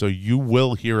city, so you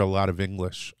will hear a lot of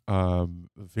English.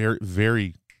 Very,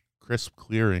 very crisp,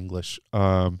 clear English.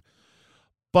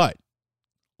 But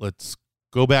let's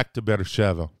go back to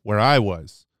Beersheba, where I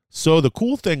was. So the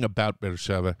cool thing about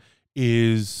Beersheba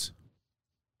is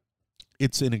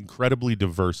it's an incredibly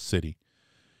diverse city.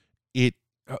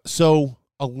 So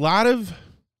a lot of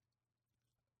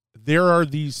there are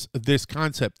this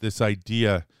concept, this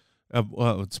idea of,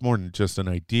 well, it's more than just an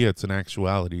idea, it's an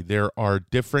actuality. There are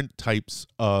different types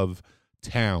of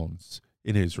towns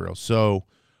in Israel. So,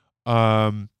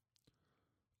 and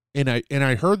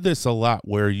I heard this a lot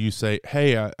where you say,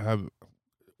 hey,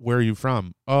 where are you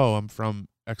from? Oh, I'm from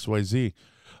XYZ.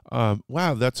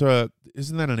 Wow,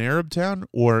 isn't that an Arab town?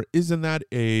 Or isn't that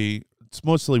it's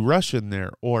mostly Russian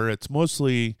there? Or it's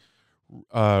mostly,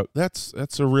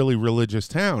 that's a really religious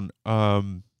town.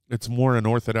 It's more an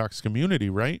Orthodox community,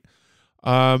 right?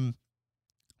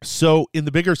 So in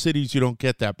the bigger cities, you don't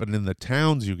get that, but in the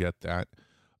towns, you get that.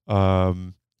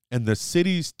 And the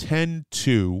cities tend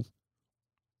to,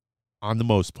 on the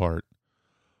most part,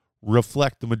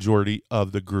 reflect the majority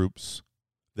of the groups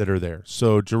that are there.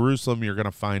 So Jerusalem, you're going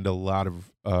to find a lot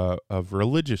of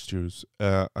religious Jews.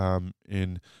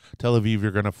 In Tel Aviv,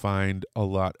 you're going to find a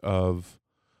lot of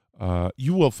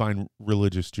you will find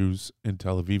religious Jews in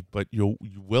Tel Aviv, but you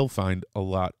will find a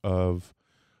lot of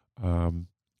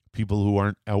people who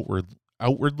aren't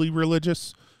outwardly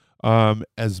religious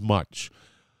as much.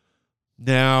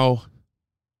 Now,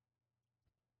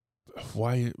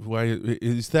 why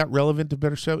is that relevant to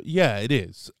Beersheba? Yeah, it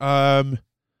is.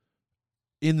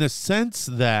 In the sense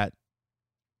that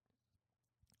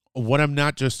I'm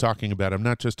not just talking about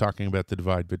the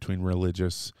divide between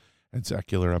religious and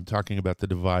secular. I'm talking about the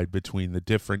divide between the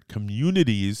different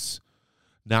communities,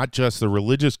 not just the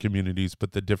religious communities,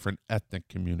 but the different ethnic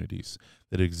communities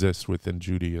that exist within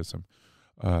Judaism,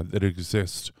 that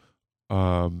exist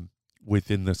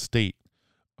within the state.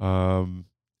 And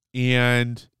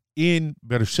in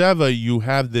Beersheba, you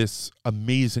have this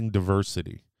amazing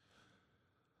diversity.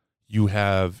 You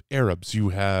have Arabs, you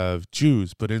have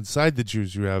Jews, but inside the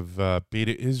Jews, you have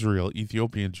Beta Israel,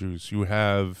 Ethiopian Jews. You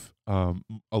have a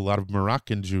lot of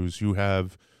Moroccan Jews. You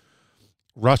have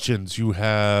Russians. You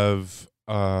have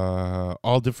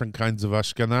all different kinds of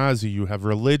Ashkenazi. You have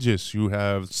religious. You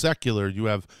have secular. You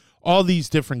have all these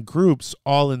different groups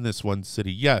all in this one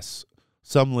city. Yes,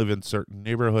 some live in certain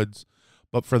neighborhoods,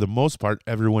 but for the most part,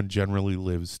 everyone generally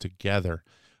lives together.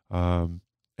 And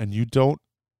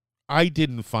I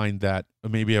didn't find that,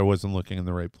 maybe I wasn't looking in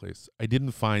the right place. I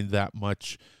didn't find that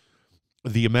much.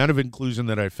 The amount of inclusion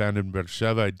that I found in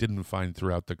Beersheba, I didn't find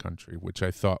throughout the country, which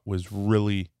I thought was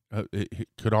really, it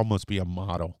could almost be a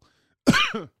model.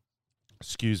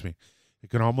 Excuse me. It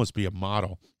could almost be a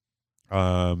model.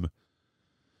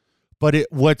 But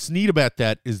what's neat about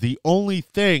that is the only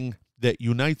thing that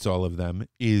unites all of them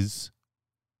is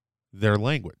their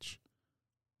language,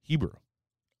 Hebrew.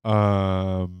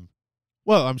 Well,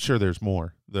 I'm sure there's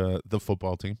more, the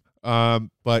football team.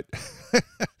 But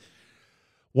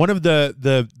one of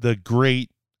the great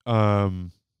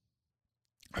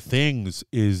things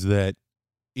is that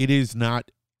it is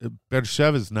not,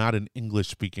 Beersheba is not an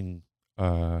English-speaking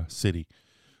city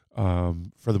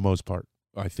for the most part.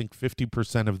 I think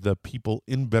 50% of the people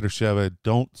in Beersheba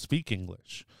don't speak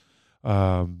English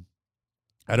at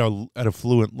a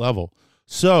fluent level.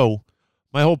 So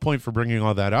my whole point for bringing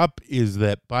all that up is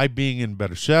that by being in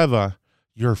Beersheba,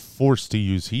 you're forced to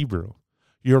use Hebrew.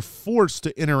 You're forced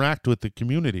to interact with the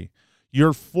community.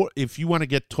 If you want to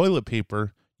get toilet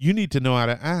paper, you need to know how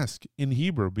to ask in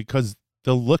Hebrew because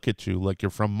they'll look at you like you're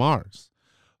from Mars.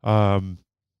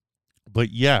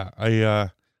 But yeah,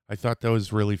 I thought that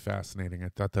was really fascinating. I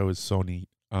thought that was so neat.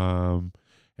 And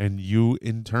you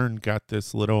in turn got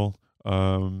this little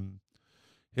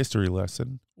history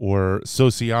lesson or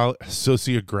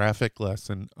sociographic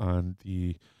lesson on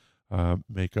the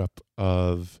makeup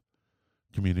of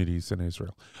communities in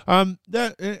Israel. And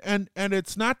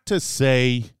it's not to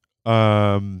say,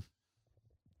 and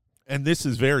this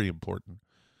is very important.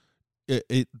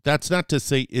 That's not to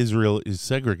say Israel is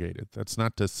segregated. That's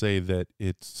not to say that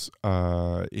it's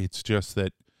just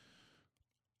that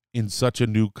in such a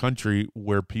new country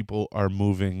where people are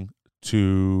moving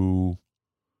to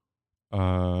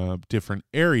different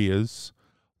areas,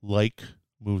 like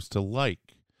moves to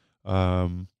like,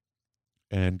 and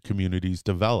communities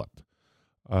develop.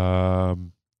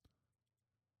 I'm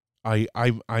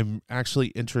actually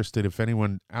interested if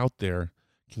anyone out there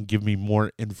can give me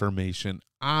more information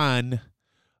on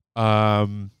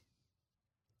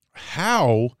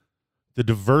how the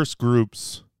diverse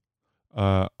groups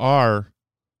are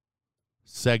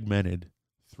segmented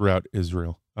throughout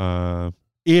Israel.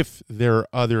 If there are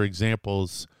other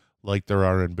examples like there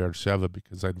are in Beersheba,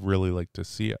 because I'd really like to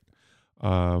see it.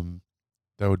 That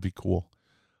would be cool.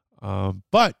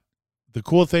 But the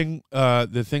cool thing,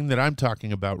 the thing that I'm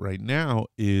talking about right now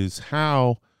is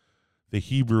how the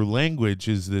Hebrew language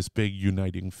is this big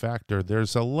uniting factor.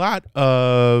 There's a lot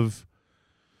of,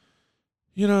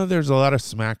 there's a lot of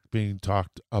smack being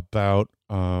talked about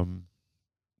and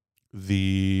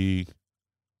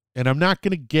I'm not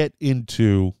going to get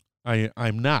into,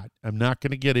 I'm not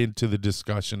going to get into the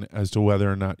discussion as to whether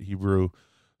or not Hebrew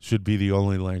should be the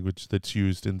only language that's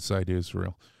used inside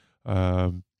Israel.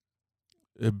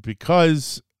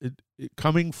 Because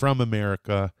coming from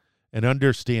America and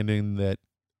understanding that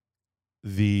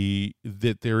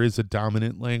there is a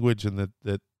dominant language and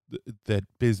that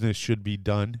business should be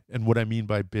done. And what I mean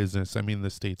by business, I mean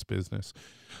the state's business,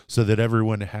 so that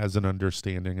everyone has an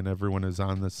understanding and everyone is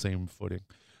on the same footing.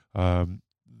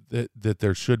 That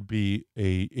there should be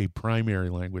a primary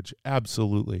language.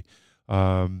 Absolutely.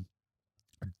 And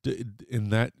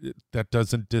that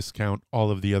doesn't discount all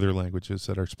of the other languages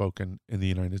that are spoken in the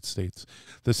United States.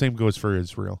 The same goes for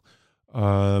Israel.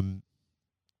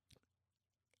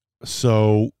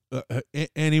 So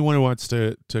anyone who wants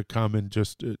to come and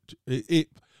just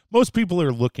most people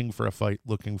are looking for a fight,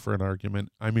 looking for an argument.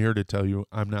 I'm here to tell you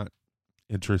I'm not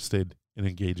interested in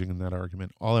engaging in that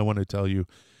argument. All I want to tell you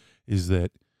is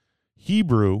that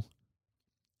Hebrew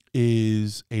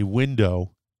is a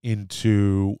window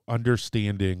into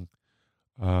understanding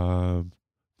the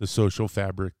social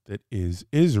fabric that is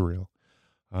Israel.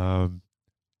 And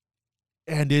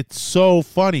it's so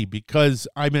funny because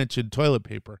I mentioned toilet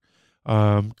paper.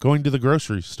 Going to the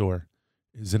grocery store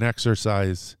is an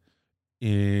exercise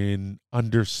in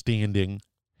understanding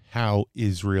how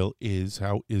Israel is,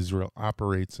 how Israel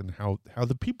operates, and how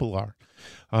the people are.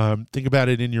 Think about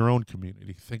it in your own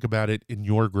community. Think about it in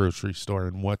your grocery store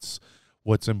and what's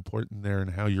important there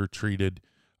and how you're treated.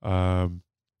 And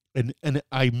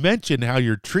I mention how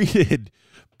you're treated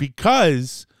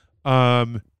because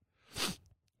what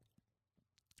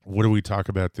do we talk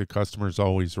about? The customer's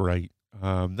always right.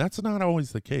 That's not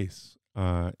always the case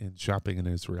in shopping in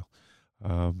Israel.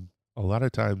 A lot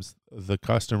of times the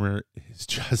customer is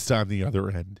just on the other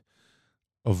end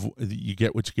of you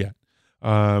get what you get.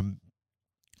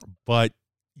 But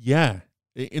yeah,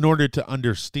 in order to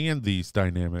understand these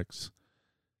dynamics,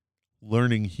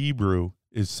 learning Hebrew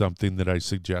is something that I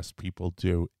suggest people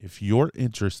do. If you're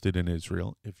interested in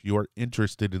Israel, if you're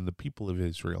interested in the people of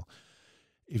Israel,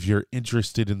 if you're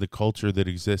interested in the culture that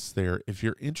exists there, if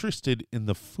you're interested in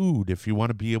the food, if you want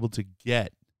to be able to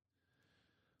get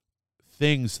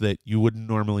things that you wouldn't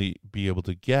normally be able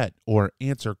to get or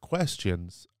answer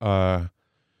questions, I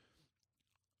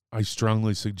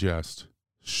strongly suggest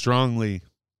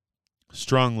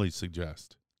strongly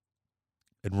suggest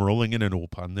enrolling in an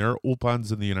Ulpan. There are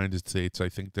Ulpans in the United States. I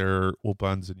think there are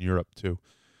Ulpans in Europe too.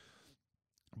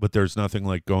 But there's nothing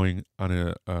like going on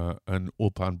an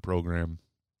Ulpan program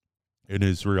in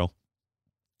Israel.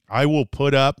 I will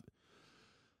put up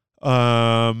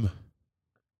in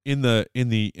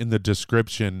the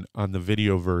description on the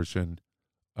video version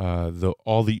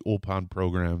all the Ulpan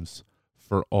programs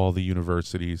for all the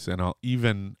universities, and I'll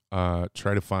even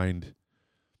try to find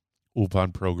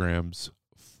Ulpan programs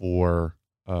for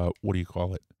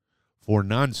for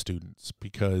non-students,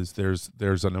 because there's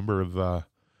a number of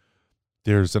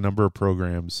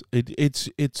programs.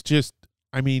 It's just,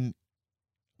 I mean,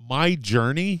 my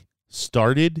journey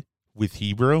started with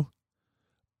Hebrew.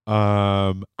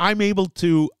 I'm able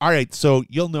to, all right, so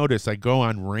you'll notice I go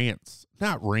on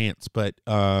not rants, but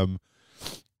I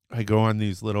go on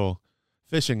these little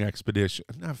fishing expedition.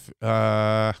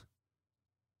 What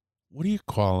do you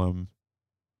call them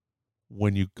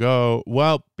when you go?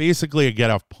 Well, basically I get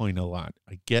off point a lot.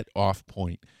 I get off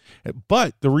point.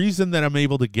 But the reason that I'm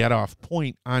able to get off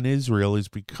point on Israel is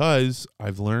because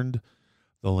I've learned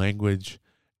the language.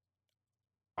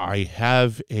 I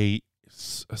have a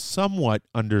somewhat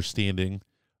understanding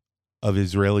of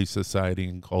Israeli society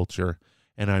and culture,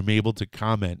 and I'm able to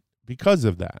comment because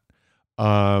of that.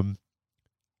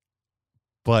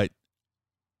 But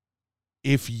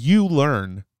if you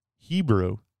learn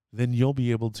Hebrew, then you'll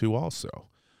be able to also.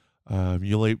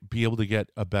 You'll be able to get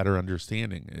a better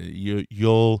understanding.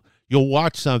 You'll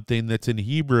watch something that's in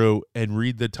Hebrew and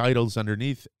read the titles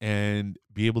underneath and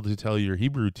be able to tell your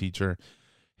Hebrew teacher,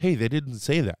 hey, they didn't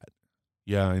say that.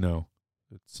 Yeah, I know.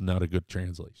 It's not a good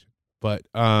translation. But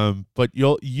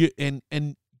you'll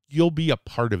be a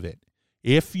part of it.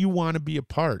 If you want to be a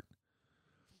part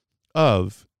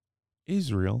of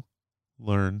Israel,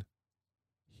 learn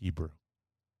Hebrew.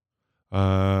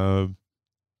 All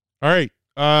right.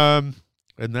 And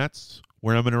that's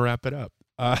where I'm going to wrap it up.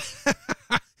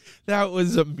 That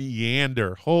was a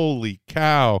meander. Holy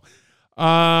cow.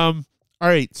 All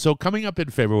right. So coming up in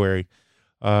February,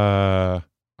 I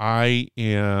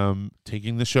am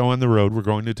taking the show on the road. We're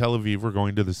going to Tel Aviv. We're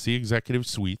going to the Sea Executive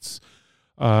Suites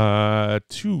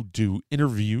to do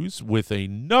interviews with a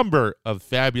number of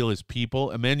fabulous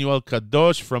people. Emmanuel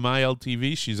Kadosh from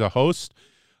ILTV. She's a host.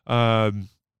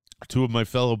 Two of my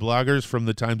fellow bloggers from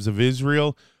the Times of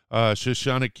Israel,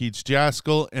 Shoshana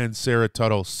Keats-Jaskal and Sarah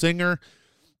Tuttle Singer.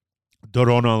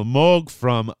 Doron Almog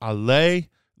from Ale,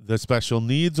 the Special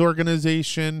Needs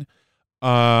Organization.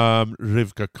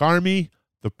 Rivka Karmi,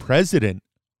 the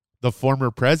former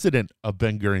president of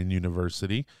Ben-Gurion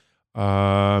University.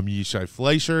 Yishai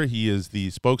Fleischer, he is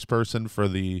the spokesperson for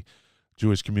the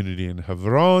Jewish community in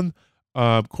Hebron.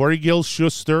 Corey Gil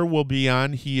Schuster will be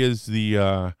on. He is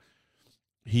the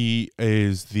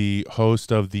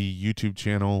host of the YouTube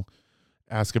channel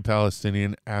Ask a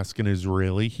Palestinian, Ask an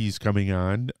Israeli. He's coming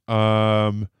on.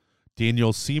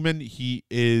 Daniel Seaman, he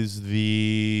is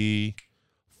the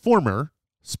former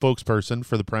spokesperson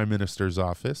for the Prime Minister's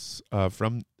office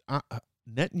from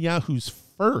Netanyahu's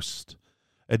first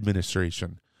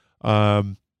administration.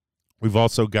 We've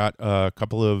also got a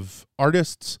couple of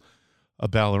artists, a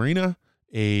ballerina,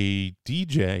 a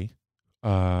DJ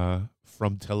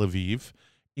from Tel Aviv,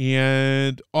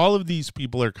 and all of these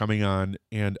people are coming on,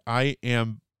 and I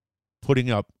am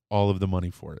putting up all of the money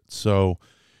for it. So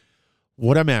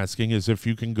what I'm asking is if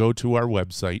you can go to our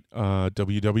website,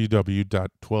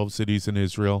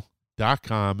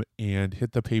 www.12citiesinisrael.com, and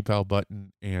hit the PayPal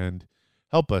button and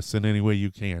help us in any way you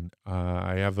can.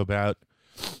 I have about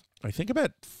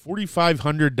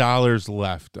 $4,500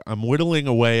 left. I'm whittling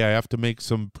away. I have to make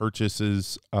some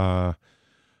purchases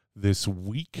this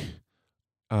week.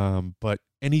 But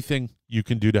anything you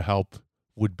can do to help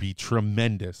would be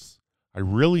tremendous. I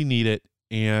really need it.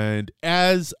 And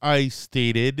as I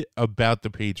stated about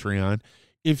the Patreon,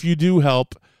 if you do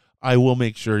help, I will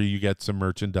make sure you get some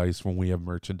merchandise when we have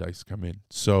merchandise come in.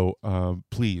 So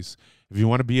please, if you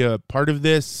want to be a part of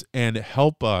this and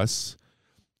help us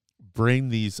bring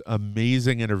these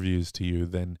amazing interviews to you,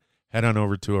 then head on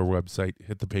over to our website,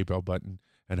 hit the PayPal button,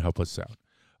 and help us out.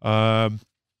 All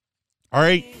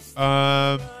right.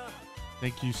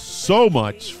 Thank you so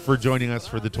much for joining us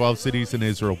for the 12 Cities in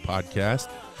Israel podcast.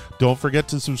 Don't forget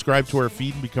to subscribe to our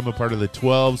feed and become a part of the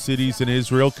 12 Cities in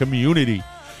Israel community.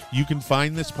 You can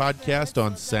find this podcast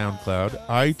on SoundCloud,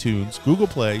 iTunes, Google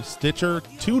Play, Stitcher,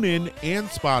 TuneIn, and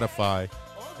Spotify.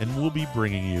 And we'll be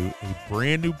bringing you a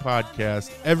brand new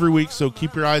podcast every week, so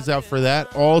keep your eyes out for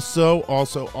that. Also,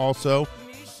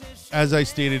 as I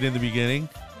stated in the beginning,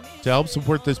 to help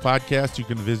support this podcast, you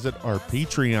can visit our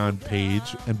Patreon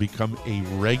page and become a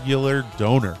regular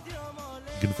donor.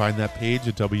 can find that page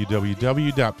at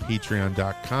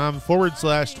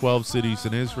www.patreon.com/12 cities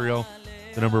in Israel,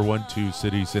 the number 12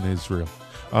 cities in Israel.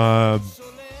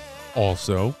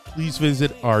 Also, please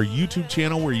visit our YouTube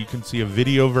channel where you can see a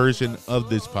video version of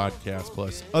this podcast,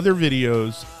 plus other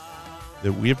videos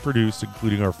that we have produced,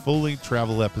 including our full-length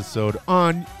travel episode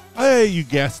on, hey, you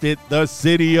guessed it, the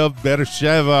city of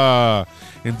Beersheba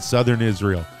in southern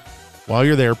Israel. While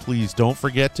you're there, please don't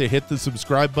forget to hit the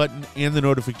subscribe button and the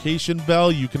notification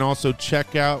bell. You can also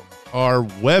check out our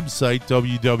website,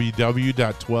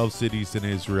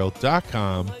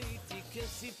 www.12citiesinisrael.com.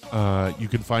 You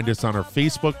can find us on our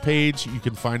Facebook page. You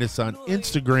can find us on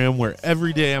Instagram, where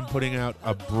every day I'm putting out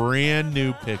a brand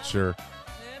new picture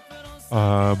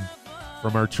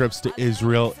from our trips to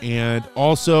Israel, and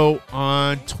also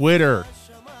on Twitter,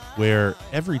 where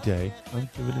every day I'm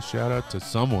giving a shout out to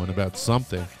someone about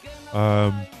something.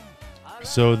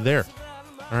 So there.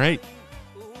 All right.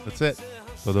 That's it.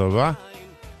 Toda rova.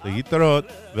 Lehitarot.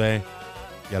 Ve.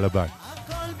 Yalla bye.